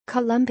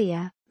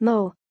Columbia,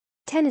 Mo.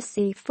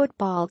 Tennessee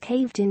football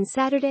caved in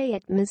Saturday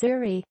at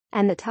Missouri,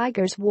 and the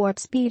Tigers'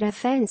 warp-speed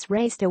offense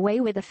raced away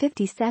with a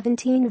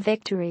 50-17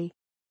 victory.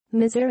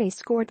 Missouri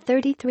scored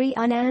 33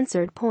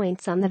 unanswered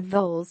points on the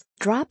Vols,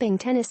 dropping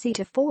Tennessee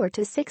to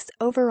 4-6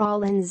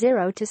 overall and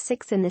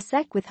 0-6 in the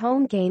SEC with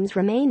home games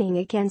remaining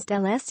against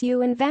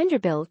LSU and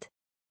Vanderbilt.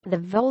 The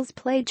Vols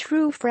played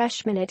true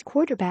freshmen at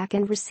quarterback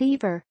and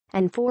receiver,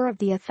 and 4 of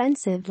the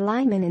offensive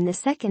linemen in the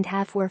second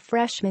half were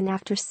freshmen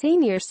after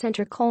senior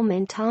center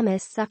Coleman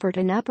Thomas suffered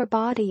an upper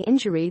body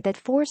injury that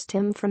forced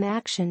him from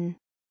action.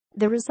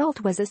 The result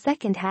was a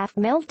second-half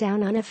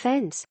meltdown on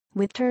offense,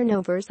 with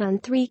turnovers on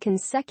 3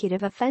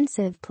 consecutive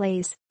offensive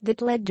plays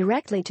that led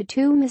directly to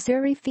 2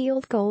 Missouri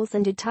field goals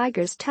and a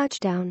Tigers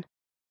touchdown.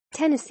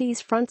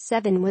 Tennessee's front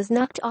 7 was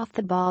knocked off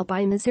the ball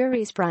by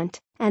Missouri's front,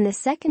 and the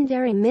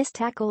secondary missed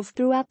tackles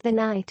throughout the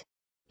night.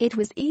 It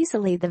was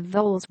easily the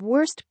Vols'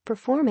 worst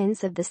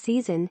performance of the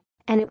season,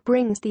 and it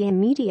brings the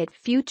immediate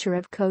future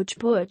of Coach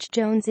Butch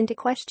Jones into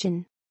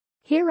question.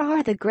 Here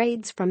are the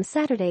grades from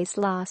Saturday's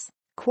loss.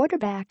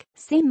 Quarterback,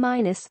 C-.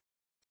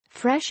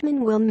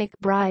 Freshman Will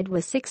McBride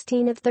was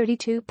 16 of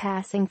 32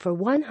 passing for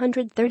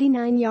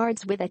 139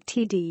 yards with a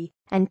TD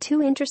and 2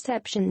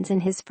 interceptions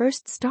in his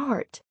first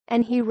start,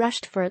 and he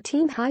rushed for a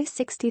team-high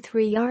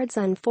 63 yards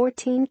on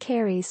 14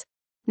 carries.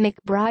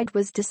 McBride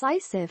was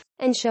decisive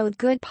and showed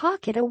good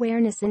pocket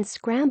awareness and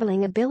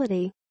scrambling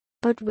ability.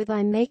 But with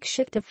a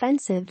makeshift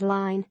offensive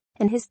line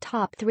and his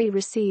top 3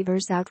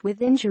 receivers out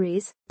with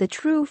injuries, the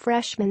true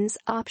freshman's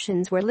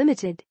options were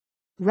limited.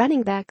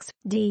 Running backs,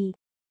 D.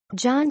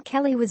 John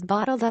Kelly was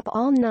bottled up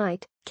all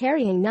night,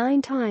 carrying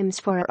 9 times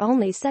for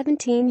only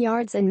 17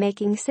 yards and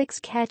making 6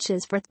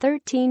 catches for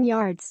 13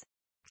 yards.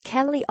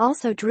 Kelly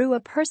also drew a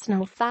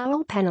personal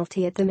foul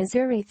penalty at the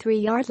Missouri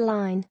 3-yard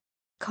line.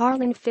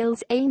 Carlin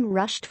Phil's aim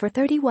rushed for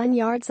 31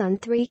 yards on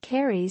 3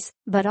 carries,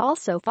 but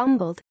also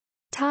fumbled.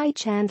 Ty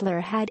Chandler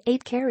had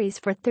 8 carries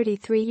for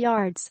 33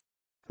 yards.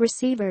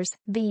 Receivers,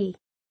 B.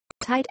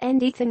 Tight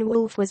end Ethan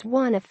Wolf was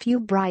one of few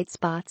bright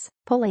spots,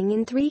 pulling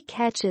in 3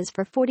 catches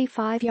for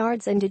 45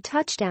 yards and a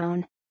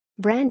touchdown.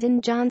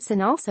 Brandon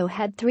Johnson also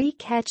had 3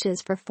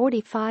 catches for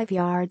 45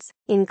 yards,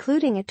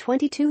 including a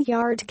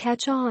 22-yard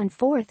catch on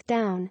 4th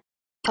down.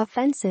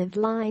 Offensive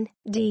line,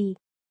 D.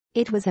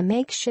 It was a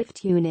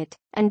makeshift unit,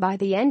 and by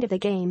the end of the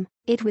game,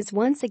 it was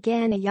once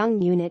again a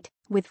young unit,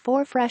 with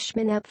 4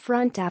 freshmen up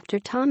front after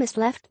Thomas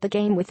left the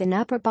game with an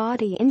upper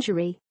body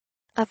injury.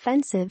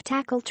 Offensive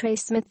tackle Trey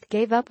Smith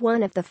gave up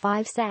one of the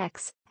 5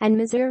 sacks, and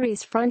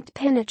Missouri's front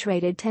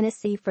penetrated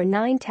Tennessee for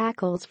 9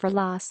 tackles for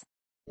loss.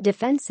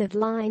 Defensive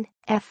line,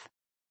 F.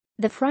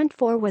 The front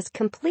 4 was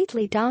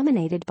completely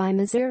dominated by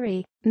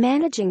Missouri,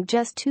 managing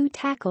just 2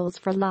 tackles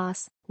for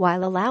loss,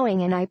 while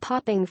allowing an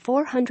eye-popping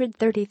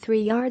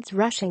 433 yards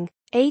rushing,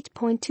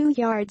 8.2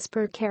 yards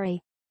per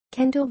carry.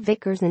 Kendall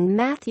Vickers and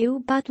Matthew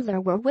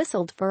Butler were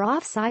whistled for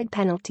offside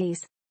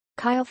penalties.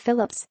 Kyle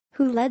Phillips,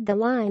 who led the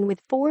line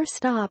with 4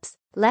 stops,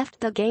 left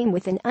the game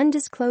with an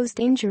undisclosed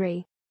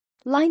injury.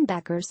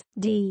 Linebackers,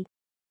 D.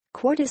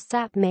 Quartus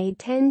Sapp made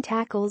 10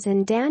 tackles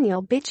and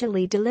Daniel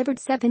Bitchley delivered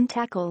 7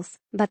 tackles,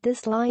 but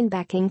this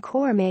linebacking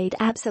core made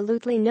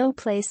absolutely no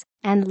plays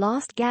and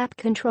lost gap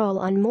control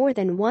on more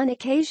than one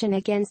occasion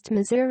against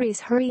Missouri's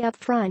hurry up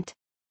front.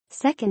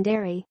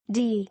 Secondary,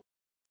 D.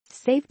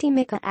 Safety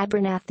Micah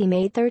Abernathy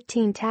made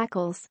 13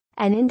 tackles,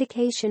 an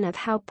indication of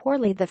how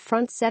poorly the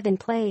front 7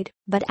 played,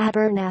 but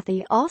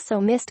Abernathy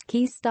also missed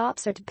key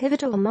stops at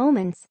pivotal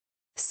moments.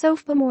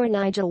 Sophomore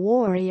Nigel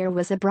Warrior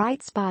was a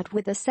bright spot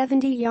with a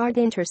 70-yard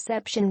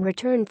interception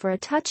return for a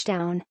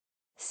touchdown.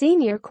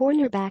 Senior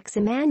cornerbacks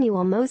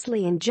Emmanuel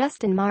Mosley and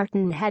Justin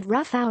Martin had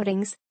rough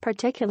outings,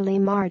 particularly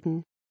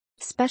Martin.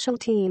 Special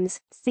teams,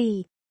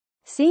 C.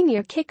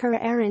 Senior kicker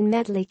Aaron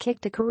Medley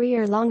kicked a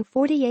career-long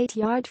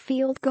 48-yard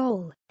field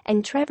goal,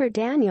 and Trevor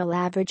Daniel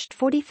averaged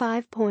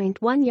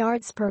 45.1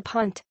 yards per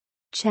punt.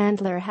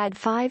 Chandler had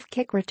 5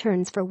 kick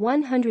returns for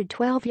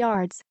 112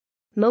 yards.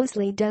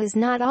 Mosley does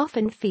not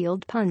often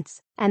field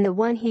punts, and the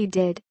one he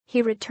did,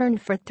 he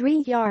returned for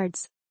 3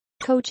 yards.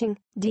 Coaching,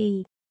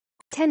 D.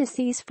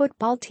 Tennessee's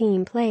football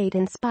team played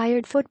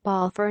inspired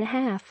football for a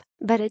half,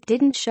 but it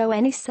didn't show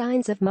any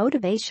signs of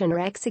motivation or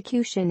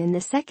execution in the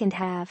second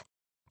half.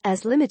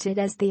 As limited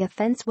as the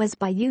offense was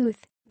by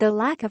youth, the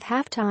lack of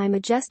halftime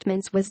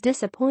adjustments was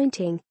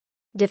disappointing.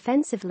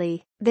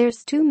 Defensively,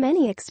 there's too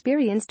many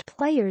experienced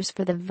players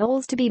for the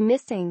Vols to be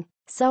missing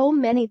so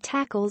many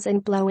tackles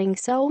and blowing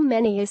so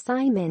many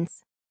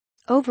assignments.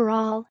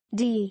 Overall,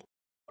 D.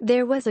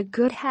 There was a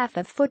good half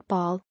of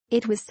football.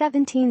 It was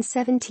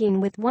 17-17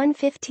 with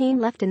 1:15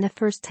 left in the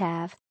first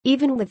half,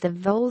 even with the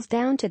Vols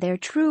down to their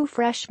true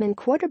freshman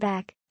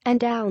quarterback and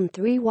down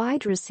 3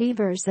 wide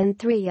receivers and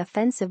 3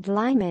 offensive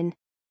linemen.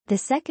 The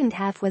second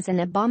half was an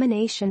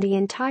abomination. The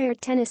entire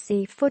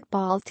Tennessee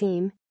football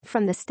team,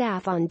 from the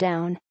staff on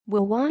down,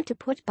 will want to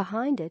put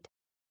behind it.